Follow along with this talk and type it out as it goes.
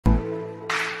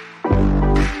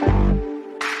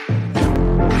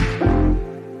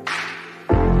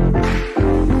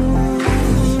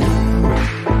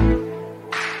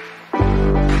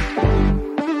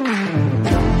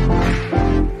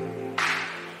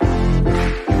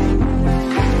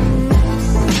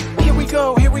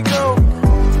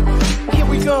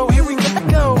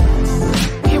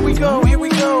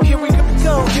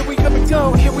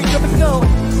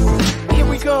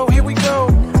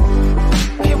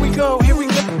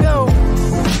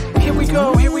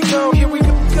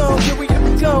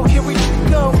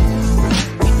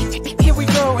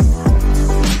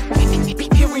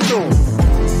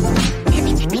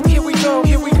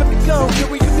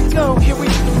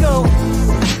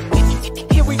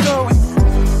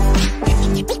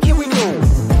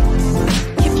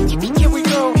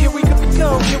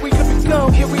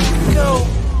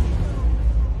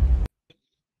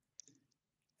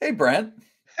Hey, Brent,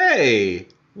 Hey,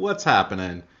 what's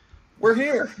happening? we're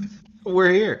here.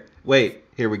 We're here. Wait,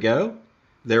 here we go.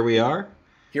 There we are.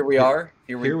 Here we Here, are.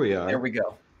 here we There are. we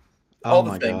go. Oh All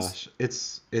the my things. gosh,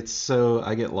 it's so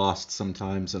I get lost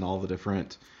sometimes in all the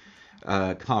different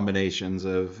combinations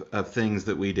of things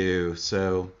that we do.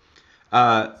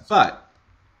 But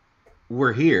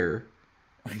we're here.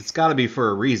 It's got to be for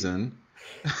a reason.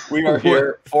 We are What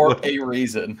here for what a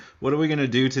reason. what are we gonna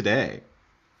do today?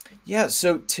 Yeah,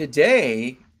 so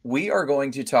today we are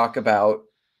going to talk about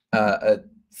a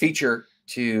feature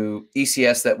to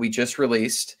ECS that we just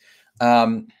released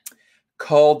um,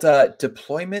 called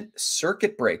deployment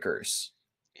circuit breakers.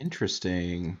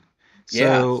 Interesting.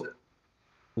 Yeah, So,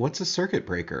 what's a circuit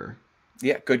breaker?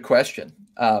 yeah, good question.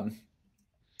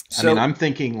 I mean, So, I'm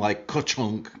thinking like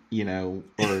ka-chunk,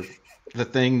 or the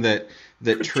thing that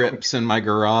trips in my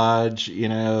garage,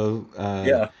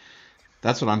 yeah,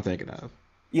 that's what I'm thinking of.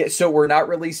 yeah, so we're not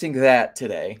releasing that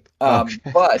today, Okay,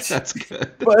 but that's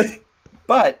good. but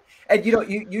but and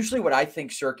usually what I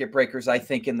think circuit breakers, I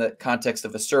think in the context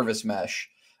of a service mesh,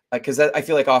 because I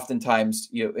feel like oftentimes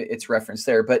it's referenced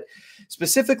there, but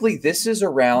specifically this is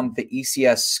around the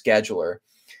ECS scheduler.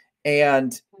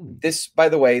 And Hmm. this, by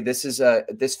the way,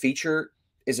 this feature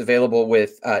is available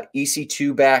with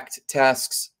EC2 backed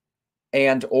tasks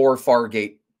and or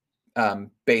Fargate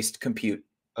based compute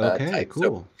Okay, type. So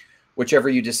cool. whichever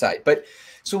you decide. But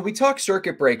so when we talk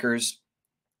circuit breakers,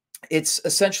 it's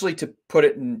essentially, to put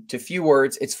it into few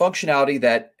words, it's functionality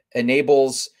that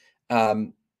enables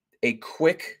um, a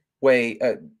quick way,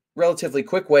 a relatively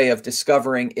quick way of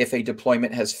discovering if a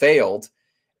deployment has failed,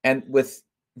 and with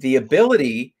the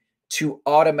ability to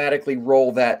automatically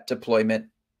roll that deployment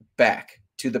back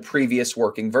to the previous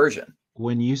working version.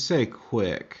 When you say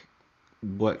quick,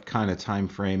 what kind of time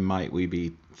frame might we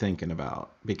be thinking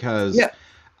about? Because Yeah.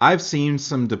 I've seen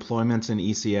some deployments in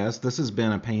ECS. This has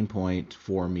been a pain point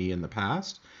for me in the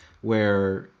past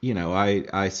where,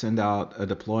 I send out a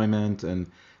deployment and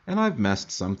I've messed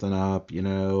something up,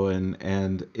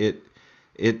 and it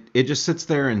just sits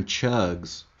there and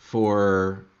chugs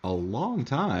for a long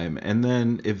time and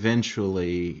then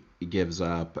eventually gives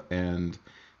up and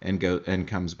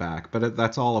comes back. But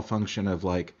that's all a function of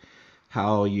like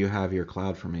how you have your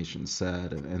cloud formation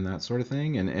set and that sort of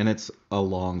thing. And it's a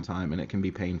long time and it can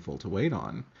be painful to wait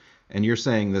on. And you're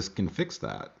saying this can fix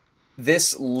that.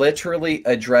 This literally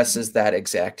addresses that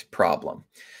exact problem.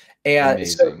 And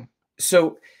Amazing.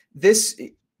 so this,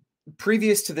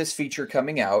 previous to this feature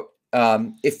coming out,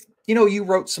 if you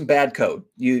wrote some bad code,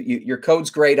 your code's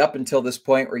great up until this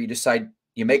point where you decide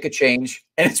you make a change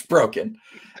and it's broken,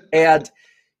 and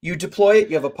you deploy it.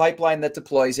 You have a pipeline that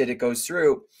deploys it. It goes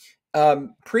through.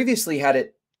 Previously, had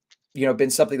it been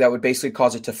something that would basically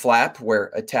cause it to flap,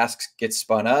 where a task gets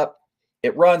spun up,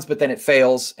 it runs, but then it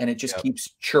fails, and it just Yep. keeps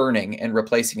churning and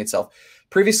replacing itself.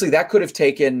 Previously, that could have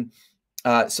taken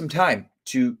some time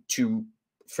to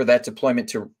for that deployment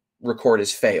to record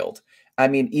as failed. I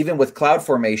mean, even with cloud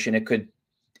formation, it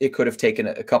could have taken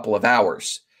a couple of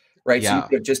hours, right? So you Yeah.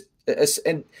 could have just,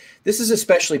 and this is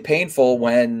especially painful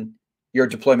when your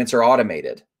deployments are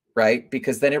automated, right?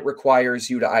 Because then it requires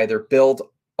you to either build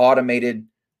automated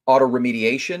auto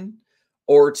remediation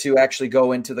or to actually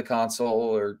go into the console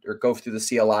or go through the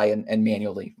CLI and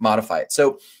manually modify it.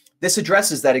 So this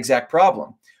addresses that exact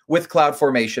problem with cloud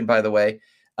formation, by the way,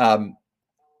 um,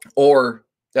 or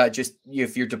just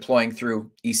if you're deploying through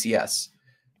ECS.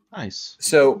 Nice.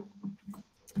 So,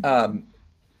 um,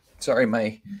 sorry,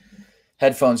 my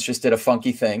headphones just did a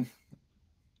funky thing.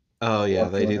 Oh yeah,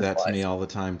 Going they through do this that to me live. all the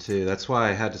time too. That's why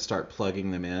I had to start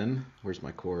plugging them in. Where's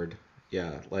my cord?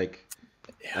 Yeah, like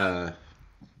Yeah, uh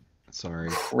sorry.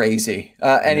 crazy. I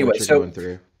know Anyway, what you're so going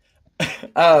through.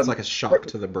 It's um, like a shock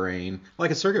to the brain,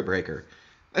 like a circuit breaker.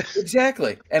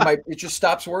 exactly, and my it just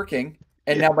stops working,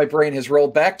 and Yeah. now my brain has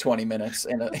rolled back 20 minutes,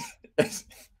 and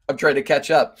I'm trying to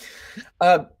catch up.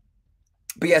 Uh,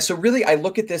 but yeah, so really, I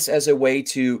look at this as a way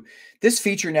to. This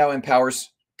feature now empowers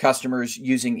customers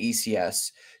using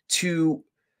ECS to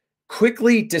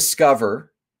quickly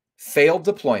discover failed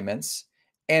deployments.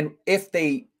 And if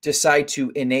they decide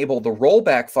to enable the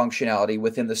rollback functionality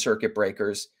within the circuit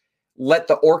breakers, let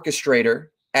the orchestrator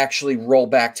actually roll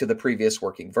back to the previous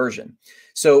working version.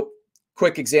 So,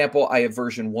 quick example, I have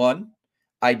version 1,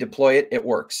 I deploy it, it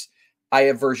works. I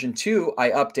have version 2,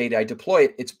 I update, I deploy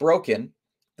it, it's broken.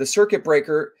 The circuit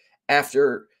breaker,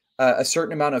 after a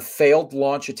certain amount of failed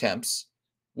launch attempts,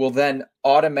 will then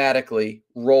automatically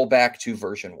roll back to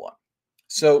version 1.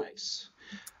 So Nice.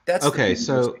 that's the Okay, beauty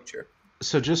of this so feature.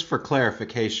 just for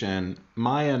clarification,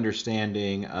 my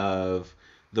understanding of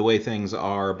the way things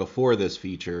are before this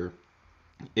feature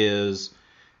is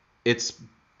it's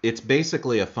it's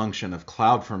basically a function of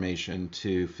cloud formation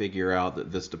to figure out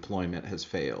that this deployment has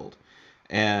failed.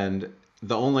 And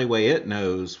the only way it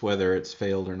knows whether it's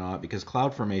failed or not, because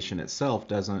cloud formation itself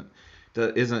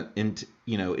isn't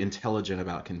intelligent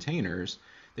about containers.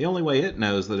 The only way it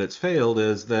knows that it's failed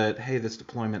is that, hey, this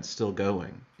deployment's still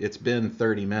going. It's been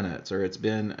 30 minutes, or it's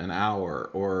been an hour,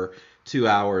 or 2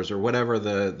 hours, or whatever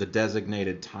the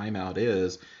designated timeout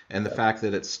is. And the Yep. fact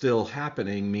that it's still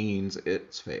happening means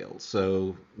it's failed.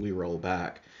 So we roll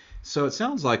back. So it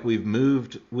sounds like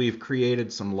we've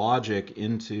created some logic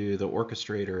into the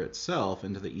orchestrator itself,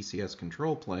 into the ECS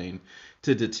control plane,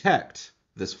 to detect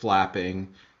this flapping,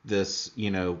 this,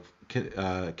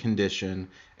 condition,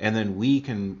 and then we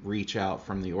can reach out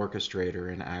from the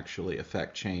orchestrator and actually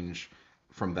affect change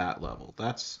from that level.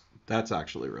 That's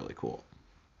actually really cool.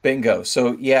 Bingo.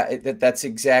 So yeah, that's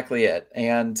exactly it.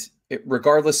 And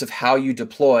regardless of how you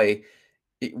deploy,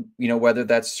 whether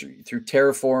that's through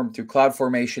Terraform, through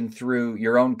CloudFormation, through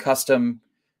your own custom,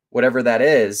 whatever that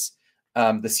is,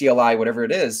 the CLI, whatever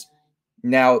it is,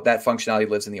 now that functionality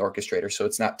lives in the orchestrator. So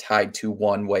it's not tied to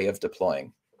one way of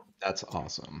deploying. That's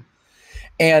awesome.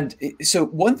 And so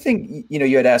one thing,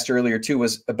 you had asked earlier too,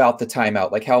 was about the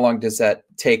timeout. Like how long does that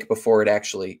take before it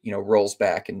actually, rolls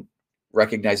back and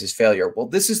recognizes failure? Well,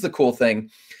 this is the cool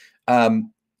thing.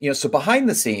 So behind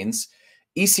the scenes,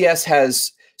 ECS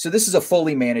has, so this is a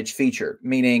fully managed feature,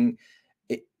 meaning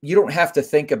you don't have to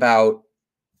think about,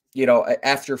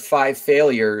 after 5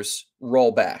 failures,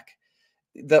 roll back.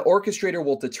 The orchestrator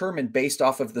will determine based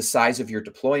off of the size of your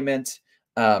deployment,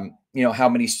 how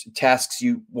many tasks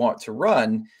you want to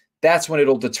run. That's when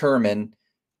it'll determine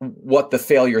what the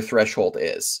failure threshold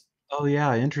is. Oh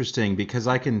yeah, interesting. Because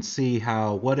I can see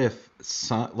how what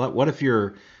if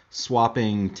you're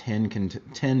swapping 10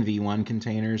 V1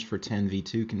 containers for 10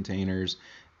 V2 containers,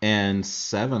 and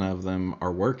 7 of them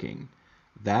are working.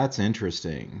 That's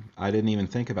interesting. I didn't even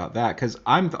think about that because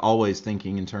I'm always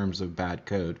thinking in terms of bad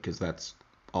code because that's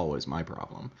always my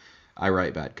problem. I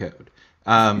write bad code.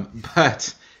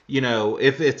 But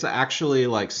if it's actually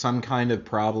like some kind of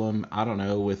problem, I don't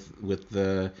know, with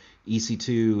the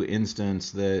EC2 instance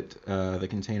that the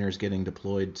container is getting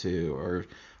deployed to,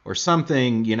 or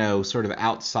something, sort of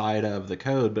outside of the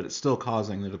code, but it's still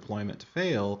causing the deployment to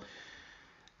fail,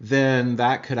 then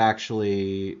that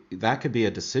could be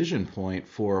a decision point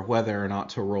for whether or not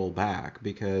to roll back,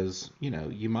 because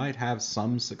you might have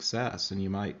some success, and you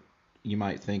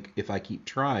might think, if I keep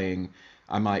trying,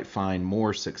 I might find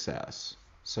more success.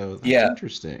 So that's Yeah.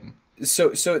 interesting. So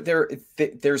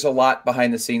there's a lot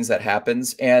behind the scenes that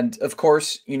happens, and of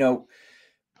course,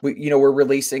 we're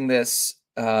releasing this.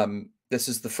 This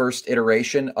is the first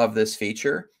iteration of this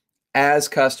feature. As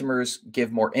customers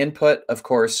give more input, of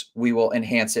course, we will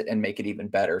enhance it and make it even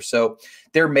better. So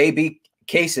there may be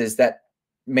cases that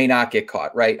may not get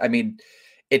caught, right? I mean,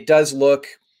 it does look,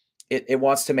 it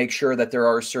wants to make sure that there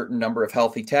are a certain number of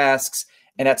healthy tasks.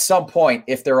 And at some point,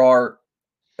 if there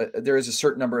is a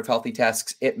certain number of healthy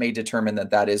tasks, it may determine that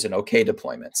that is an okay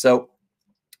deployment. So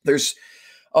there's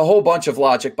a whole bunch of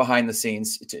logic behind the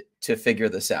scenes to figure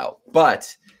this out.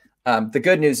 But the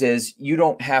good news is you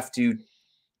don't have to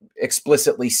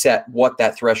explicitly set what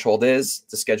that threshold is.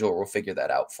 The scheduler will figure that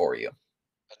out for you.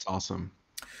 That's awesome.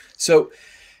 So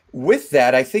with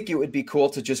that, I think it would be cool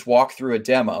to just walk through a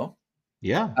demo.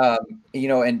 Yeah.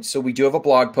 And so we do have a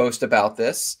blog post about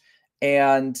this.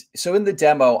 And so in the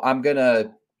demo, I'm going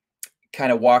to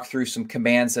kind of walk through some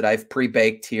commands that I've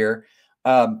pre-baked here.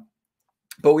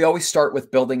 But we always start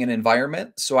with building an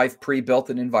environment. So I've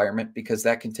pre-built an environment because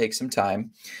that can take some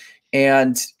time.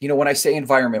 And, when I say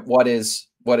environment, what is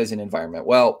an environment?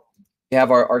 Well, we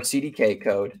have our CDK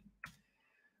code,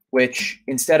 which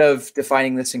instead of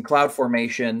defining this in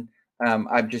CloudFormation,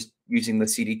 I'm just using the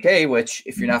CDK, which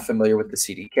if you're not familiar with the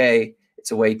CDK,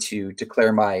 it's a way to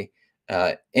declare my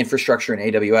infrastructure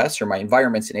in AWS or my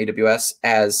environments in AWS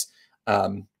as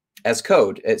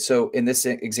code. So in this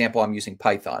example, I'm using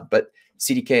Python, but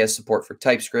CDK has support for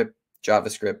TypeScript,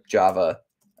 JavaScript, Java,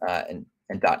 and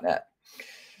 .NET.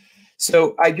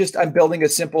 So I'm building a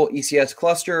simple ECS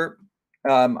cluster.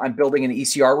 I'm building an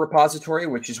ECR repository,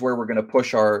 which is where we're going to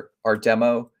push our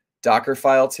demo Docker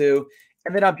file to.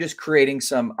 And then I'm just creating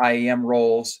some IAM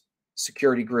roles,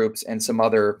 security groups, and some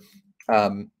other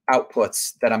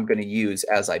outputs that I'm going to use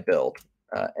as I build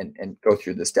and go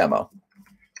through this demo.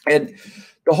 And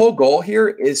the whole goal here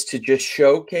is to just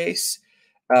showcase,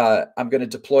 I'm going to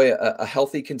deploy a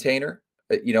healthy container,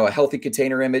 a healthy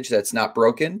container image that's not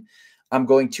broken. I'm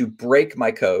going to break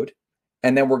my code,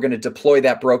 and then we're going to deploy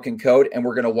that broken code, and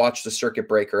we're going to watch the circuit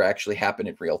breaker actually happen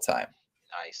in real time.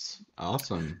 Nice.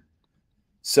 Awesome.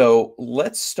 So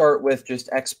let's start with just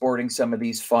exporting some of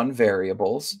these fun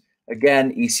variables.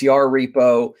 Again, ECR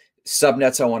repo,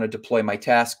 subnets I want to deploy my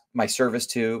task, my service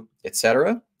to,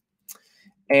 etc.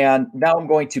 And now I'm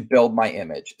going to build my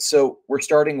image. So we're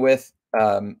starting with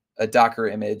a Docker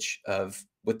image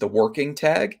with the working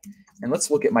tag. And let's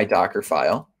look at my Docker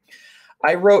file.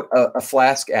 I wrote a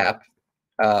Flask app.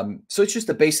 So it's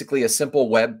just basically a simple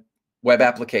web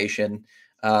application,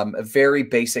 a very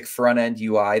basic front-end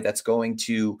UI that's going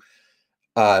to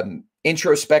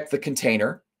introspect the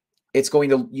container. It's going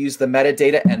to use the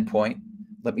metadata endpoint.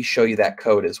 Let me show you that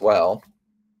code as well.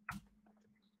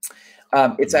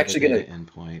 It's actually going to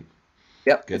endpoint.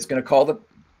 Yep, Good. it's going to call the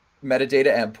metadata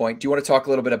endpoint. Do you want to talk a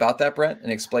little bit about that, Brent,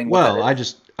 and explain what Well, that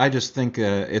is? I just think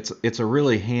it's a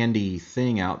really handy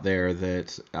thing out there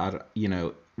that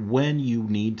when you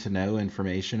need to know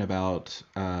information about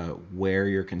where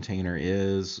your container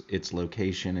is, its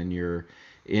location in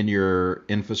your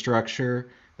infrastructure,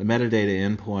 the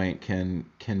metadata endpoint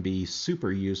can be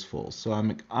super useful. So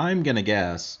I'm gonna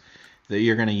guess that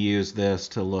you're gonna use this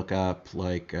to look up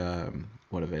like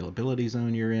what availability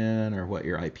zone you're in, or what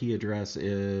your IP address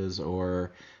is,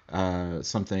 or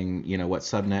something, what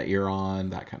subnet you're on,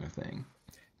 that kind of thing.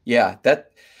 Yeah,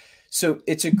 so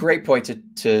it's a great point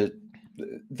to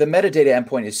the metadata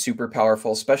endpoint is super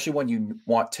powerful, especially when you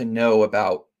want to know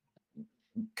about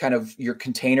kind of your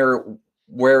container,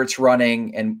 where it's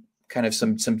running, and kind of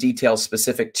some details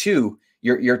specific to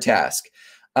your task.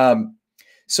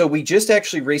 So we just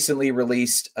actually recently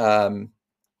released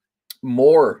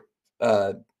more.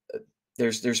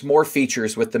 There's more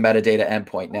features with the metadata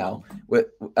endpoint now.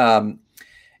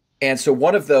 And so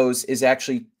one of those is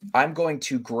actually I'm going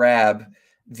to grab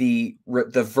the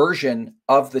version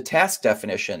of the task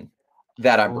definition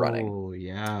that I'm running. Oh,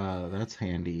 yeah, that's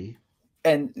handy.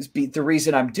 And the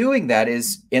reason I'm doing that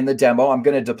is in the demo, I'm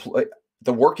going to deploy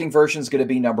the working version is going to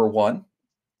be number 1,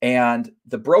 and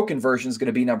the broken version is going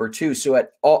to be number 2. So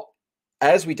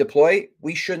as we deploy,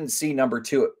 we shouldn't see number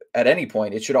 2 at any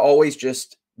point. It should always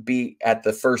just be at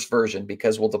the first version,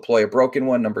 because we'll deploy a broken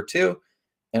one, number 2,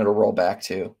 and it'll roll back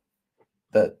to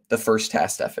the first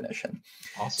task definition.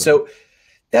 Awesome. So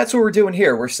that's what we're doing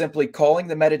here. We're simply calling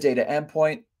the metadata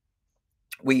endpoint.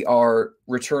 We are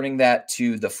returning that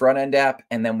to the front end app,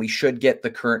 and then we should get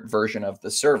the current version of the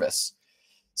service.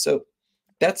 So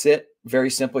that's it. Very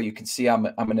simple. You can see I'm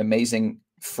an amazing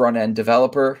front end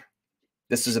developer.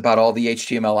 This is about all the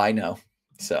HTML I know.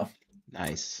 So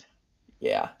nice.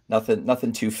 Yeah,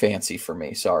 nothing too fancy for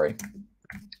me. Sorry.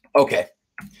 Okay.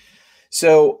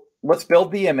 So let's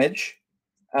build the image.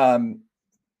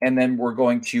 And then we're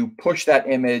going to push that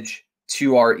image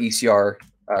to our ECR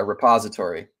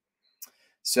repository.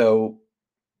 So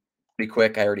be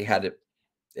quick. I already had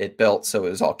it built, so it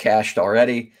was all cached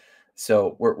already.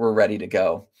 So we're ready to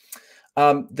go.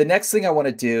 The next thing I want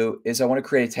to do is I want to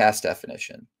create a task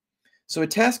definition. So a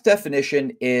task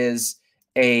definition is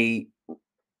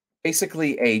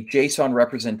basically a JSON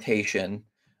representation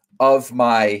of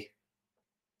my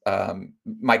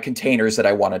my containers that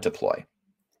I want to deploy.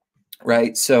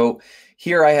 Right. So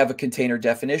here I have a container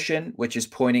definition, which is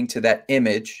pointing to that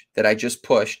image that I just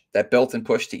pushed, that built and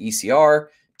pushed to ECR,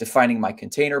 defining my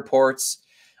container ports.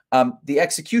 The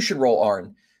execution role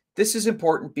ARN. This is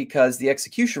important because the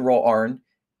execution role ARN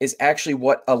is actually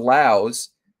what allows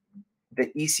the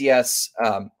ECS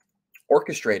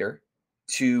orchestrator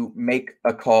to make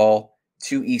a call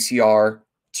to ECR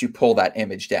to pull that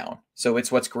image down. So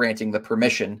it's what's granting the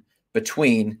permission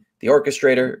between the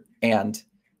orchestrator and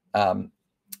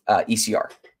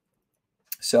ECR.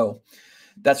 So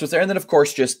that's what's there. And then, of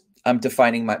course, just I'm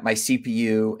defining my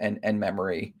CPU and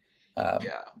memory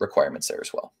requirements there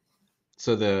as well.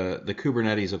 So the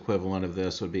Kubernetes equivalent of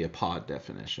this would be a pod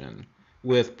definition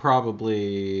with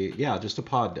probably, just a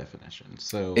pod definition.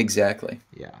 So exactly.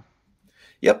 Yeah.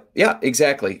 Yep. Yeah,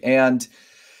 exactly. And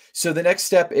so the next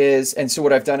step is, and so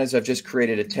what I've done is I've just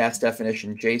created a task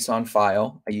definition JSON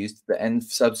file. I used the env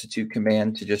substitute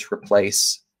command to just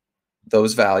replace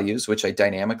those values, which I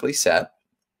dynamically set.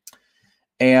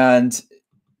 And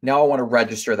now I want to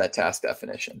register that task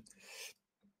definition.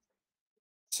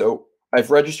 So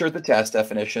I've registered the task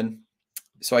definition.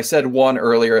 So I said 1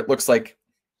 earlier. It looks like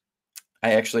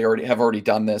I actually have already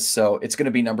done this. So it's going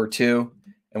to be number 2,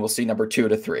 and we'll see number 2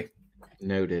 to 3.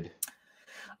 Noted.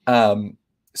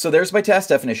 So there's my task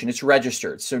definition. It's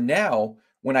registered. So now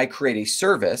when I create a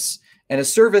service, and a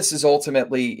service is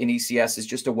ultimately in ECS is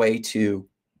just a way to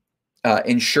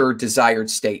ensure desired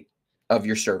state of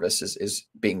your service is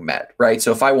being met, right?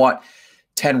 So if I want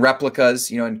 10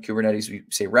 replicas, in Kubernetes, we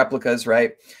say replicas,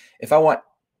 right? If I want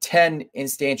 10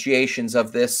 instantiations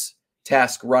of this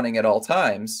task running at all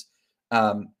times,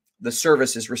 the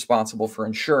service is responsible for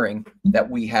ensuring that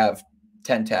we have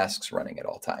 10 tasks running at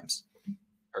all times.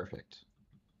 Perfect.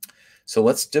 So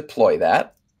let's deploy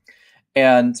that.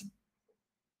 And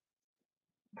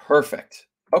perfect.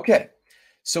 Okay.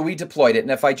 So we deployed it.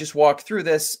 And if I just walk through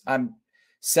this, I'm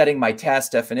setting my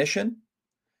task definition,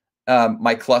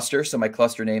 my cluster. So my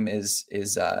cluster name is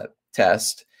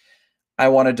test. I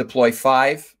want to deploy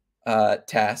 5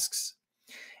 tasks.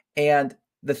 And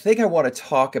the thing I want to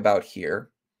talk about here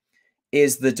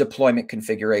is the deployment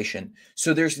configuration.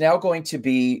 So there's now going to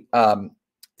be,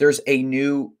 there's a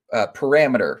new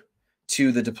parameter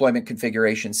to the deployment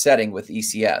configuration setting with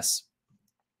ECS.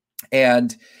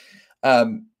 And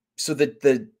so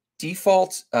the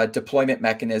default deployment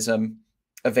mechanism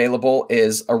available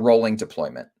is a rolling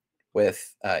deployment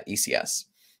with ECS.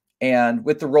 And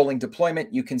with the rolling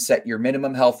deployment, you can set your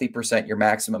minimum healthy percent, your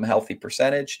maximum healthy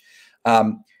percentage.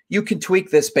 You can tweak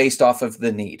this based off of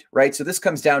the need, right? So this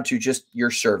comes down to just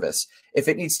your service. If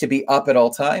it needs to be up at all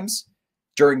times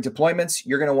during deployments,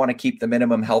 you're going to want to keep the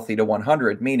minimum healthy to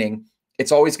 100, meaning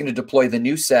it's always going to deploy the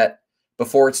new set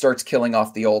before it starts killing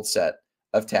off the old set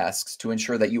of tasks to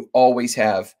ensure that you always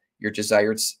have your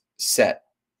desired set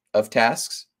of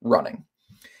tasks running.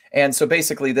 And so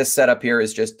basically this setup here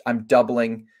is just, I'm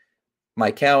doubling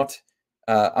my count.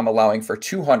 I'm allowing for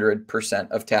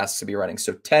 200% of tasks to be running.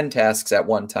 So 10 tasks at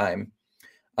one time.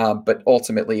 But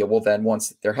ultimately it will then,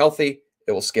 once they're healthy,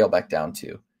 it will scale back down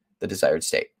to the desired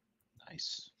state.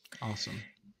 Nice. Awesome.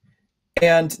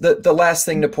 And the last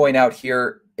thing to point out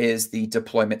here is the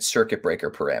deployment circuit breaker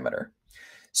parameter.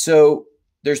 So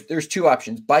there's 2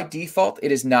 options. By default,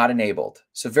 it is not enabled.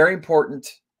 So very important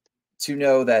to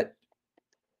know that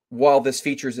while this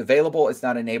feature is available, it's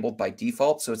not enabled by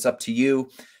default. So it's up to you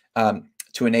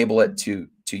to enable it to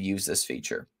use this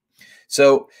feature.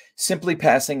 So simply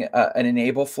passing an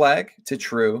enable flag to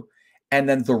true, and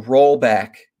then the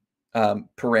rollback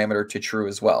parameter to true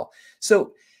as well.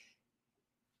 So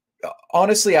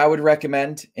honestly, I would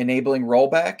recommend enabling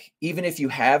rollback, even if you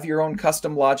have your own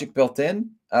custom logic built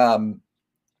in,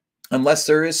 unless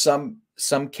there is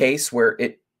some case where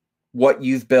what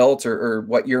you've built or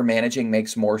what you're managing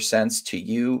makes more sense to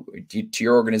you, to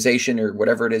your organization, or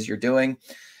whatever it is you're doing,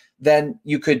 then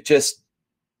you could just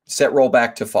set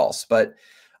rollback to false. But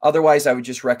otherwise, I would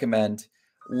just recommend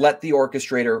let the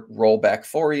orchestrator roll back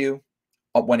for you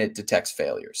when it detects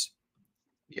failures.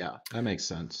 Yeah, that makes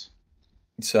sense.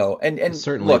 So, and It's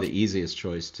certainly look, the easiest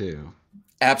choice too.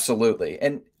 absolutely.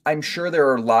 And I'm sure there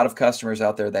are a lot of customers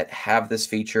out there that have this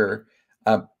feature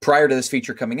prior to this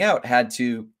feature coming out, had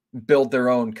to build their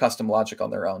own custom logic on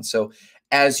their own. So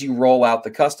as you roll out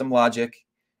the custom logic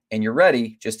and you're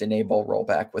ready, just enable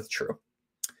rollback with true.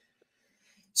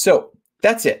 So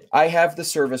that's it. I have the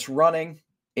service running.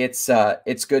 It's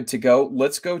good to go.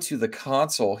 Let's go to the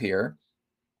console here.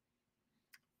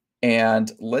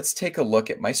 And let's take a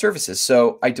look at my services.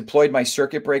 So I deployed my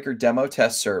circuit breaker demo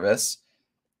test service,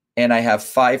 and I have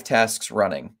 5 tasks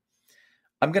running.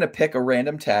 I'm going to pick a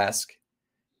random task,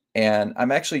 and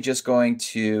I'm actually just going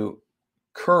to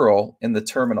curl in the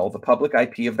terminal the public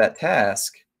IP of that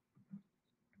task.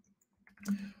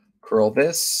 Curl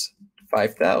this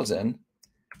 5,000.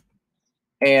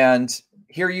 And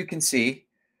here you can see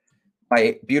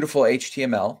my beautiful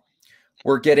HTML.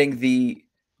 We're getting the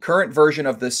current version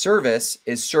of this service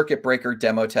is circuit breaker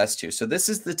demo test 2. So this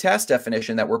is the task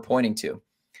definition that we're pointing to.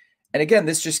 And again,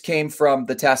 this just came from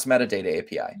the task metadata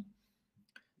API.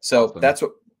 So Awesome.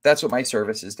 that's what my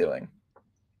service is doing.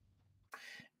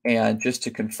 And just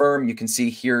to confirm, you can see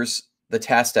here's the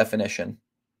task definition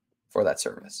for that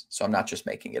service. So I'm not just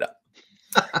making it up.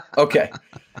 Okay.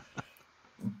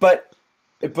 But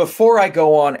before I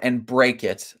go on and break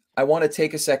it, I want to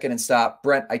take a second and stop.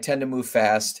 Brent, I tend to move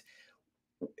fast.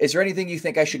 Is there anything you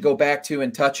think I should go back to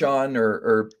and touch on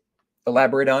or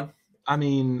elaborate on? I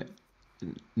mean,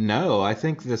 no, I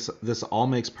think this all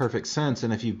makes perfect sense.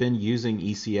 And if you've been using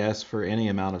ECS for any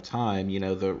amount of time, you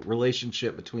know, the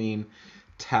relationship between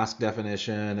task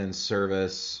definition and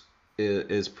service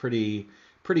is pretty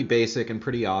basic and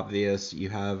pretty obvious. You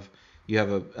have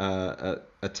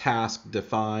a task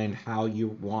defined how you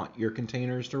want your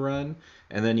containers to run,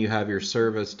 and then you have your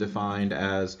service defined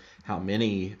as how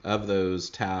many of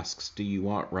those tasks do you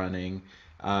want running.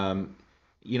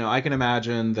 You know, I can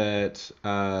imagine that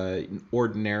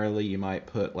ordinarily you might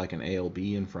put like an ALB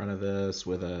in front of this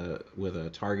with a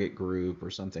target group or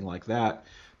something like that.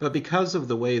 But because of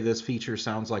the way this feature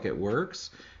sounds like it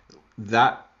works,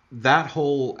 that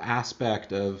whole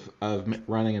aspect of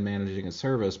running and managing a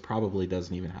service probably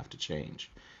doesn't even have to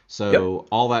change. Yep. So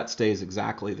all that stays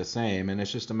exactly the same. And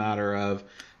it's just a matter of,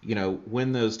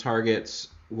 when those targets,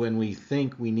 when we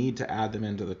think we need to add them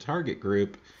into the target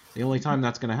group, the only time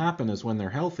that's going to happen is when they're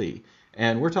healthy.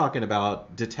 And we're talking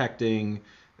about detecting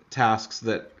tasks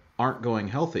that aren't going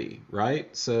healthy,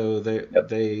 right? So Yep.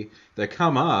 they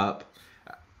come up.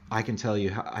 I can't tell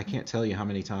you how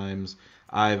many times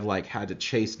I've like had to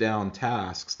chase down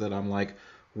tasks that I'm like,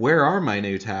 where are my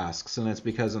new tasks? And it's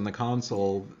because in the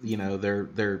console,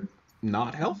 they're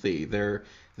not healthy. They're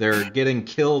getting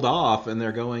killed off and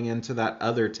they're going into that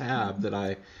other tab that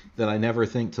I never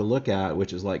think to look at,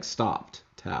 which is like stopped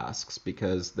tasks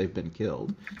because they've been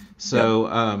killed.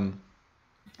 Yep.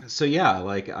 So yeah,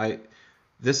 like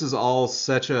this is all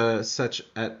such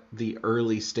at the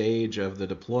early stage of the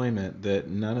deployment that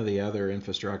none of the other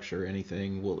infrastructure or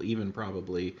anything will even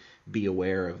probably be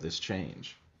aware of this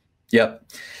change. Yep.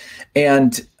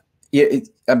 And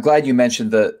I'm glad you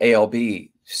mentioned the ALB.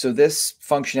 So this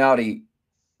functionality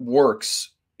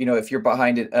works, if you're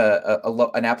behind it,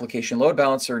 an application load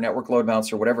balancer, network load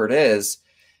balancer, whatever it is,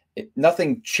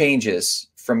 nothing changes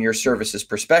from your services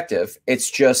perspective. It's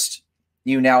just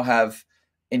you now have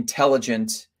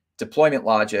intelligent deployment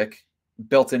logic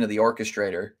built into the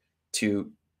orchestrator to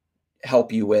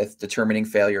help you with determining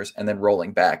failures and then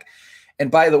rolling back. And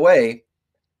by the way,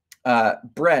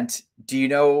 Brent, do you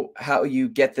know how you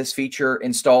get this feature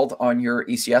installed on your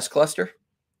ECS cluster?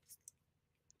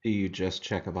 Do you just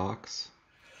check a box?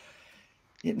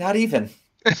 Not even.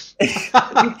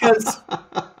 Because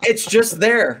it's just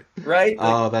there, right? Like,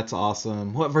 Oh, that's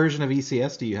awesome. What version of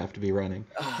ECS do you have to be running?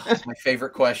 oh, my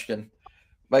favorite question.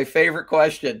 My favorite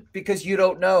question, because you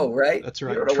don't know, right? That's You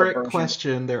right. don't know what Trick version.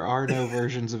 question. There are no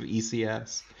versions of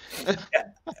ECS. Uh,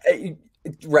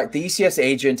 Right. The ECS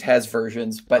agent has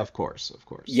versions, but Of course, of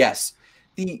course. yes,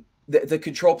 the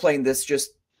control plane, this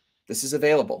is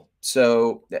available.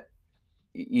 So That's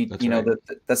right.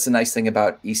 that's the nice thing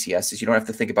about ECS is you don't have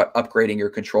to think about upgrading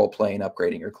your control plane,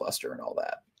 upgrading your cluster, and all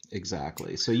that.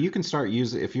 Exactly. So you can start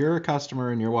using, if you're a customer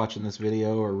and you're watching this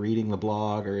video or reading the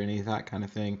blog or any of that kind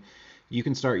of thing, you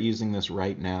can start using this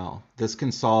right now. This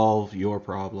can solve your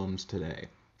problems today.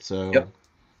 So Yep.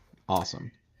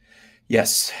 awesome.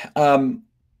 Yes. All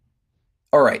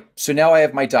right. So now I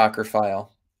have my Docker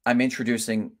file. I'm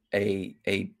introducing a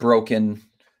broken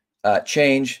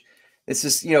change. This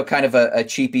is, kind of a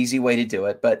cheap, easy way to do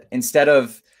it. But instead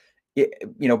of,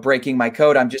 breaking my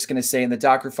code, I'm just going to say in the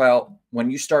Docker file, when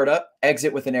you start up,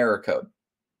 exit with an error code.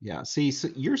 Yeah, see, so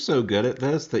you're so good at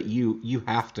this that you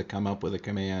have to come up with a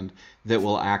command that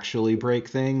will actually break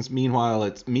things. Meanwhile,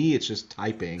 it's just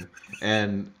typing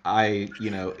and I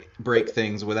break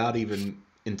things without even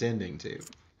intending to.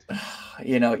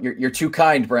 You're too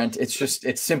kind, Brent.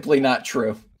 It's simply not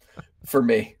true for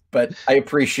me, but I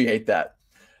appreciate that.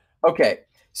 Okay.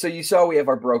 So you saw we have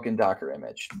our broken Docker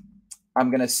image. I'm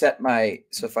going to so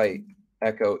if I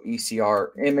echo ECR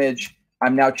image,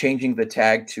 I'm now changing the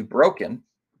tag to broken,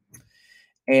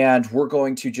 and we're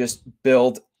going to just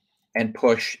build and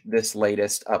push this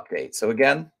latest update. So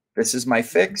again, this is my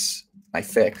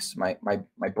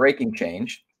breaking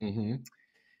change, Hmm.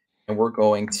 and we're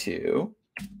going to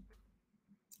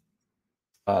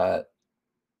uh,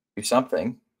 do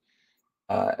something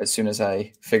as soon as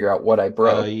I figure out what I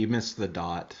broke. You missed the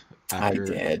dot I after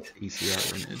did.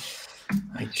 ECR image.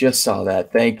 I just saw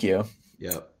that. Thank you.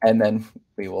 Yep. And then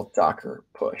we will Docker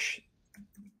push.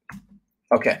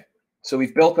 Okay. So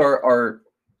we've built our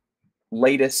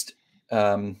latest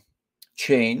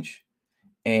change,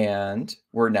 and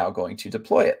we're now going to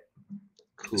deploy it.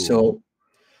 Cool. So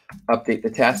update the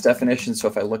task definition. So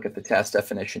if I look at the task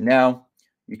definition now,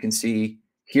 you can see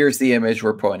here's the image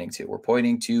we're pointing to. We're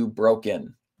pointing to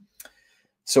broken.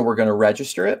 So we're going to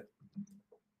register it.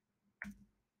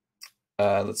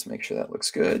 Let's make sure that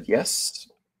looks good. Yes,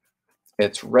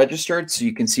 it's registered. So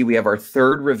you can see we have our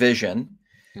third revision.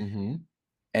 Hmm.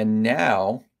 And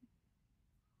now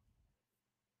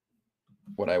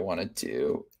what I want to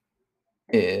do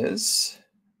is,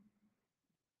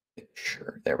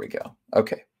 sure, there we go.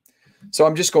 Okay. So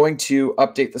I'm just going to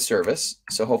update the service.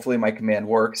 So hopefully my command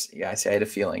works. Yeah, I had a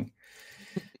feeling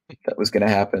that was going to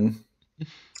happen.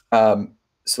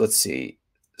 So let's see.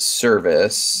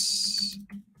 Service.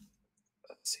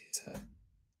 Let's see.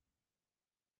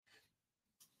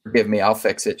 Forgive me. I'll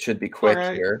fix it. Should be All quick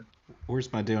right. here.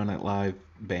 Where's my doing it live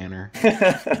banner?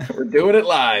 We're doing it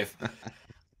live.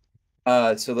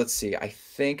 So let's see. I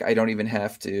think I don't even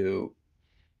have to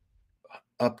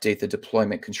update the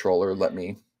deployment controller. Let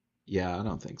me. Yeah, I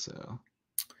don't think so.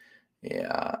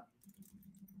 Yeah.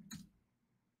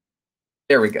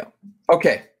 There we go.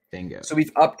 Okay. Bingo. So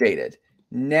we've updated.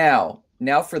 Now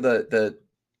for the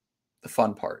the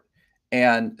fun part.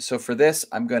 And so for this,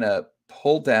 I'm going to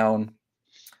pull down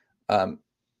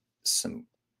some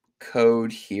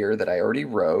code here that I already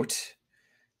wrote.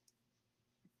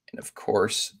 And of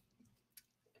course,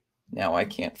 now I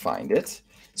can't find it.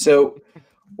 So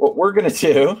what we're going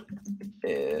to do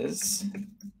is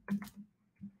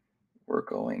we're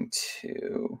going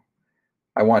to,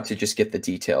 I want to just get the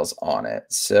details on it.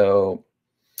 So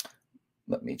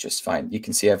let me just find, you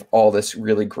can see I have all this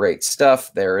really great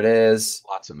stuff. There it is.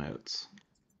 Lots of notes.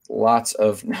 Lots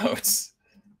of notes.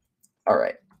 All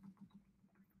right.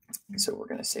 So we're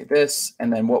going to say this.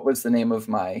 And then what was the name of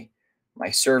my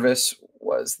service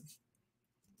was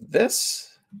this.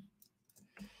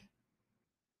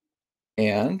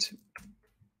 And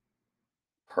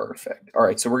perfect. All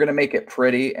right. So we're going to make it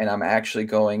pretty. And I'm actually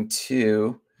going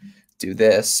to do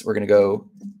this. We're going to go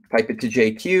pipe it to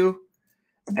JQ.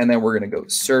 And then we're going to go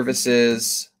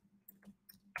services.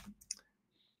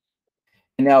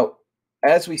 And now,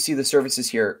 as we see the services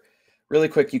here, really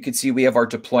quick, you can see we have our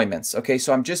deployments. Okay,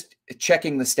 so I'm just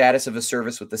checking the status of a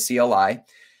service with the CLI.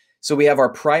 So we have our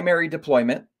primary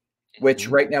deployment, which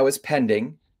right now is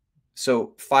pending.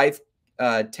 So 5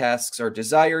 tasks are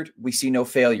desired. We see no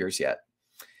failures yet.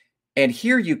 And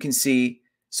here you can see,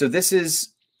 so this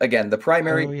is, again, the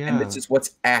primary, and this is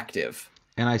what's active.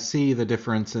 And I see the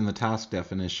difference in the task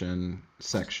definition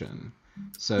section.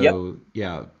 So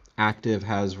yeah, active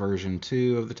has version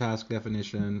 2 of the task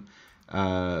definition.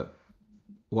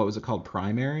 What was it called?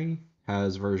 Primary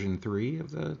has version 3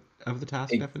 of the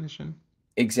task definition.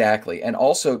 Exactly. And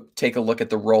also take a look at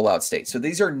the rollout state. So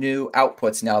these are new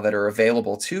outputs now that are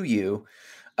available to you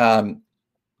from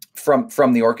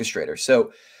the orchestrator.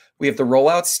 So we have the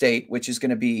rollout state, which is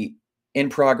going to be in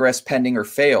progress, pending, or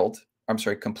failed. I'm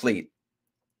sorry, complete.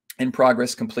 In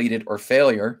progress, completed, or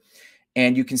failure.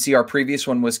 And you can see our previous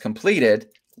one was completed.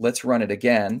 Let's run it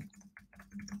again.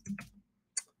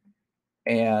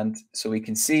 And so we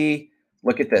can see,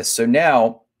 look at this. So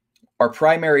now our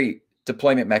primary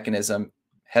deployment mechanism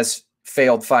has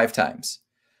failed 5 times.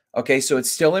 Okay, so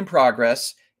it's still in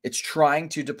progress. It's trying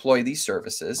to deploy these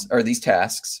services or these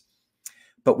tasks,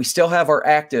 but we still have our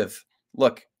active.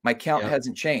 Look, my count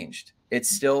hasn't changed. It's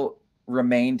still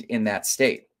remained in that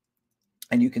state.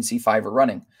 And you can see 5 are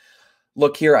running.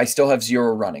 Look here, I still have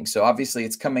 0 running. So obviously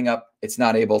it's coming up. It's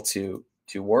not able to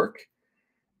work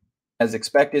as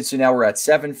expected. So now we're at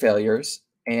 7 failures.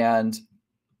 And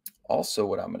also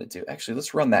what I'm going to do, actually,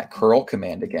 let's run that curl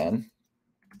command again.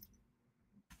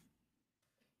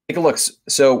 Take a look.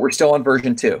 So we're still on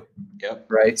version 2. Yep.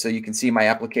 Right? So you can see my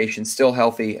application still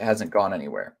healthy, hasn't gone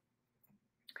anywhere.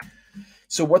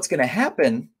 So what's going to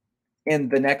happen in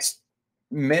the next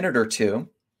minute or two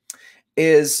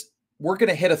is we're going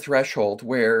to hit a threshold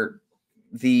where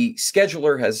the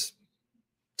scheduler has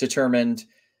determined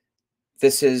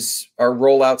this is our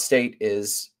rollout state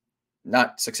is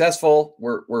not successful.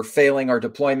 We're failing our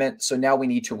deployment. So now we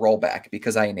need to roll back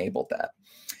because I enabled that.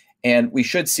 And we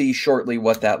should see shortly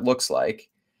what that looks like.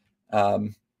 So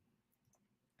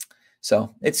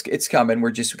it's coming.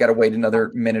 We've got to wait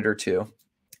another minute or two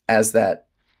as that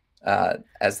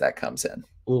comes in.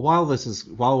 Well,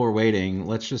 while we're waiting,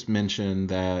 let's just mention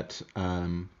that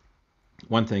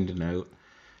one thing to note.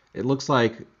 It looks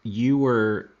like you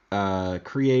were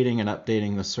creating and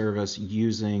updating the service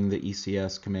using the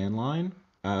ECS command line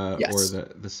Yes. or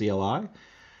the CLI.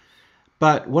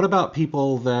 But what about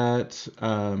people that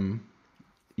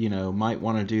might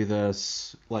want to do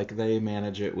this, like they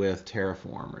manage it with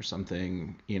Terraform or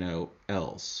something,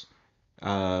 else?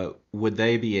 Would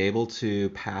they be able to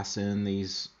pass in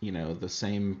these, the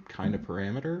same kind of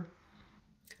parameter,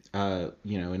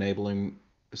 enabling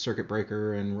circuit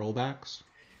breaker and rollbacks?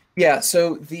 Yeah.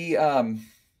 So the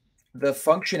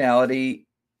functionality,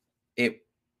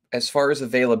 as far as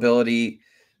availability,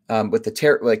 with the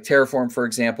Terraform, for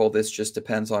example, this just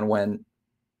depends on when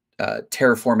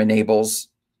Terraform enables,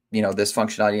 this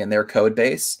functionality in their code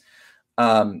base.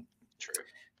 True.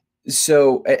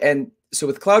 So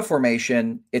with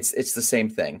CloudFormation, it's the same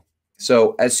thing.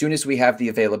 So as soon as we have the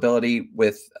availability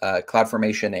with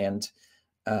CloudFormation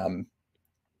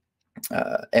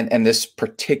and this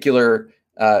particular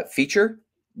feature,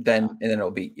 then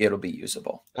it'll be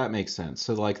usable. That makes sense.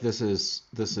 So like this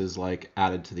is like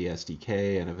added to the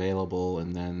SDK and available,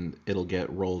 and then it'll get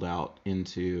rolled out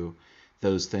into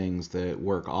those things that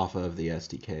work off of the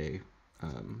SDK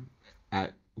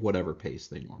at whatever pace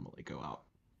they normally go out.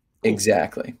 Cool.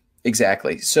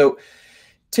 Exactly. So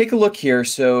take a look here.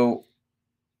 So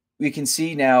we can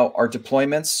see now our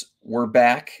deployments. We're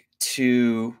back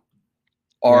to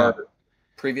our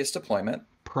previous deployment.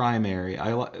 primary.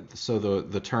 So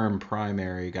the term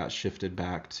primary got shifted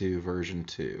back to version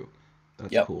 2.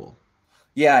 That's Yep. cool.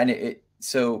 Yeah, and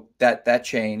so that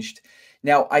changed.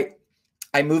 Now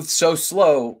I moved so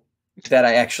slow that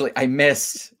I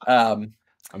missed I'm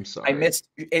I sorry. missed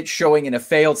it showing in a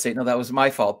failed state. No, that was my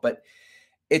fault, but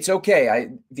it's okay.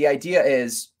 The idea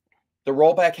is the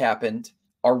rollback happened.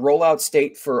 Our rollout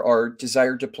state for our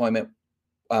desired deployment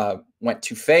went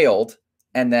to failed,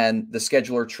 and then the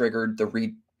scheduler triggered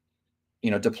the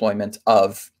deployment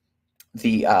of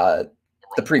the Rollback.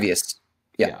 previous.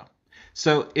 Yeah, Yeah.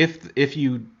 So if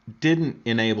you didn't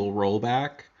enable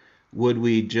rollback, would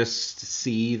we just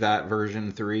see that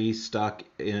version 3 stuck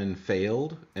in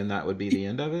failed and that would be the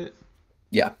end of it?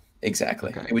 yeah,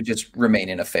 exactly. Okay. It would just remain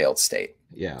in a failed state.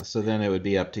 Yeah, so then it would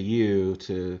be up to you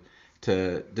to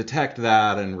detect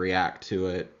that and react to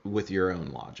it with your own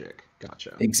logic.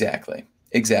 Gotcha. Exactly,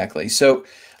 exactly. So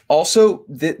also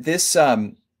this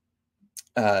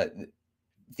uh,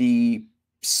 the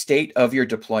state of your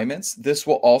deployments. This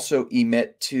will also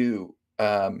emit to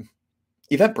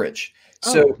EventBridge.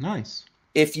 Oh, So nice.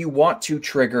 if you want to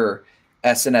trigger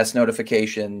SNS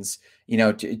notifications,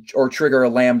 or trigger a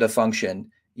Lambda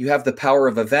function, you have the power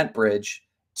of EventBridge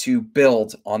to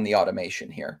build on the automation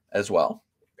here as well.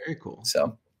 Very cool.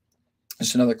 So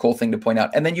just another cool thing to point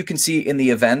out. And then you can see in the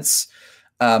events,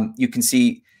 you can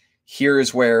see here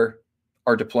is where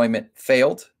our deployment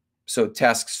failed. So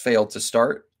tasks failed to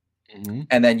start. Hmm.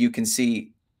 And then you can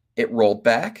see it rolled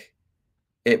back.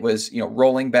 It was,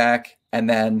 rolling back. And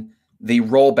then the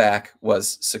rollback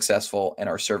was successful and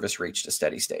our service reached a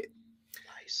steady state.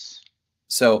 Nice.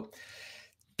 So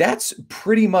that's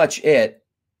pretty much it.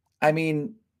 I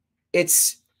mean, it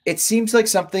seems like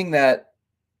something that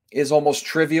is almost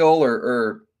trivial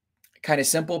or kind of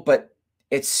simple, but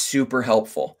it's super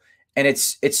helpful. And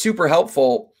it's super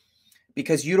helpful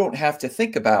because you don't have to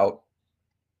think about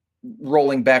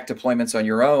rolling back deployments on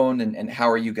your own and how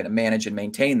are you going to manage and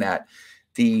maintain that.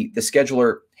 The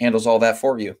scheduler handles all that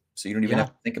for you. So you don't even have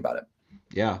Yeah. to think about it.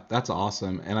 Yeah, that's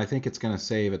awesome. And I think it's going to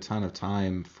save a ton of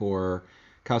time for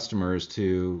customers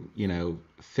to,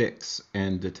 fix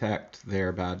and detect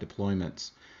their bad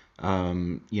deployments.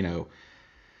 Um, you know,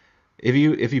 if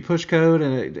you push code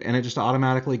and it just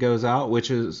automatically goes out, which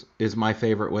is my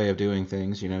favorite way of doing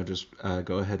things, just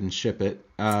go ahead and ship it.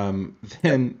 Yep.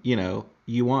 Then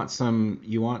you want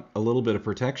a little bit of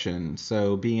protection.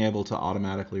 So being able to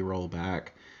automatically roll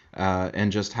back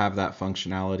and just have that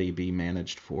functionality be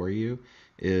managed for you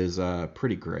is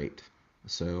pretty great.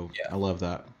 So I Yeah. love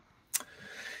that.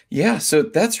 Yeah. So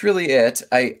that's really it.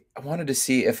 I wanted to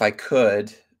see if I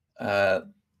could uh,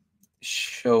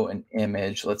 show an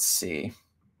image. Let's see.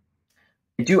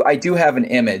 I do have an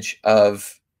image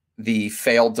of the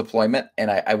failed deployment, and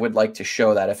I would like to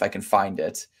show that if I can find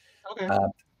it. Okay. Uh,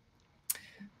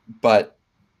 but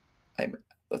I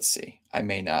let's see. I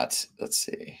may not. Let's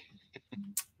see.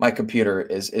 My computer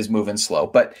is moving slow,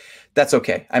 but that's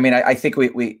okay. I mean, I think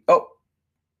we oh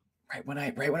right when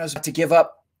I was about to give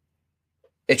up,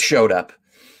 it showed up.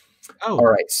 All Oh,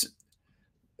 right. So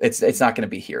it's not going to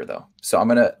be here though. So I'm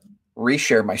gonna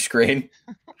reshare my screen.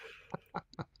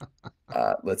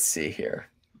 Let's see here.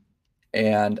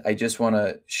 And I just want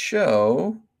to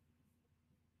show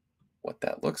what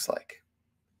that looks like.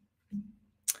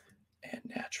 And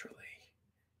naturally,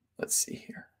 let's see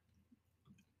here.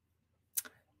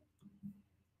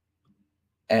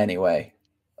 Anyway,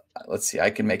 let's see. I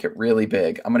can make it really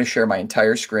big. I'm going to share my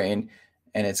entire screen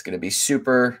and it's going to be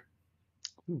super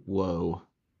whoa.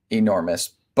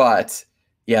 enormous. But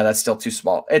yeah, that's still too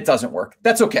small. It doesn't work.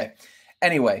 That's okay.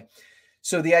 Anyway,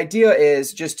 so the idea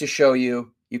is just to show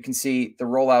you, you can see the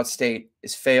rollout state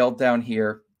is failed down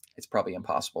here. It's probably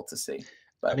impossible to see, I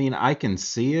but mean, I can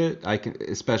see it. I can,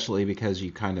 especially because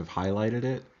you kind of highlighted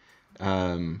it.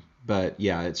 But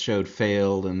yeah, it showed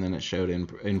failed, and then it showed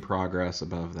in progress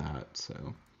above that.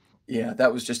 So yeah,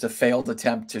 that was just a failed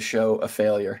attempt to show a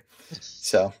failure.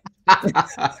 So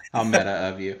how meta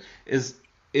of you. Is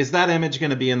that image going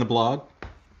to be in the blog?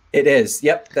 it is.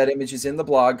 Yep, that image is in the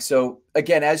blog. So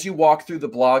again, as you walk through the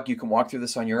blog, you can walk through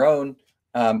this on your own,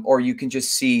 or you can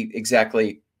just see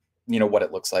exactly, what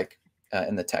it looks like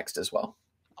in the text as well.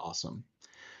 Awesome.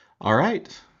 All right.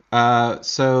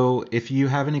 So if you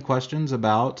have any questions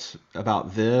about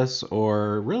this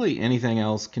or really anything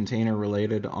else container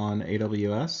related on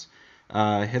AWS,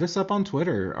 hit us up on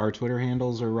Twitter. Our Twitter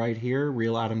handles are right here: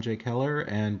 Real Adam J Keller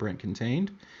and Brent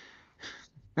Contained.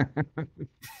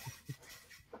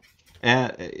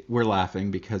 We're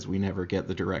laughing because we never get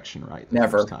the direction right the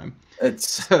first Never. time.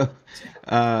 It's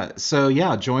So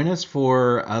yeah, join us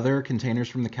for other Containers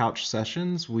from the Couch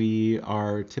sessions. We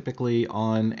are typically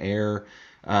on air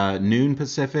noon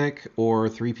Pacific or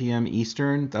 3 p.m.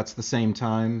 Eastern. That's the same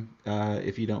time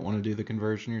if you don't want to do the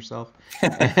conversion yourself.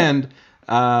 And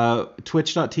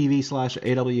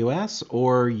twitch.tv/AWS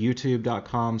or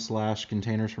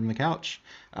youtube.com/containers from the couch.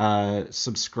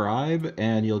 Subscribe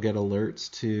and you'll get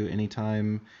alerts to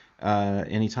anytime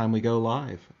we go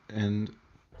live. And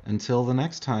until the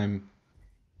next time,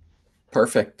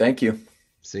 perfect. Thank you.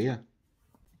 see ya.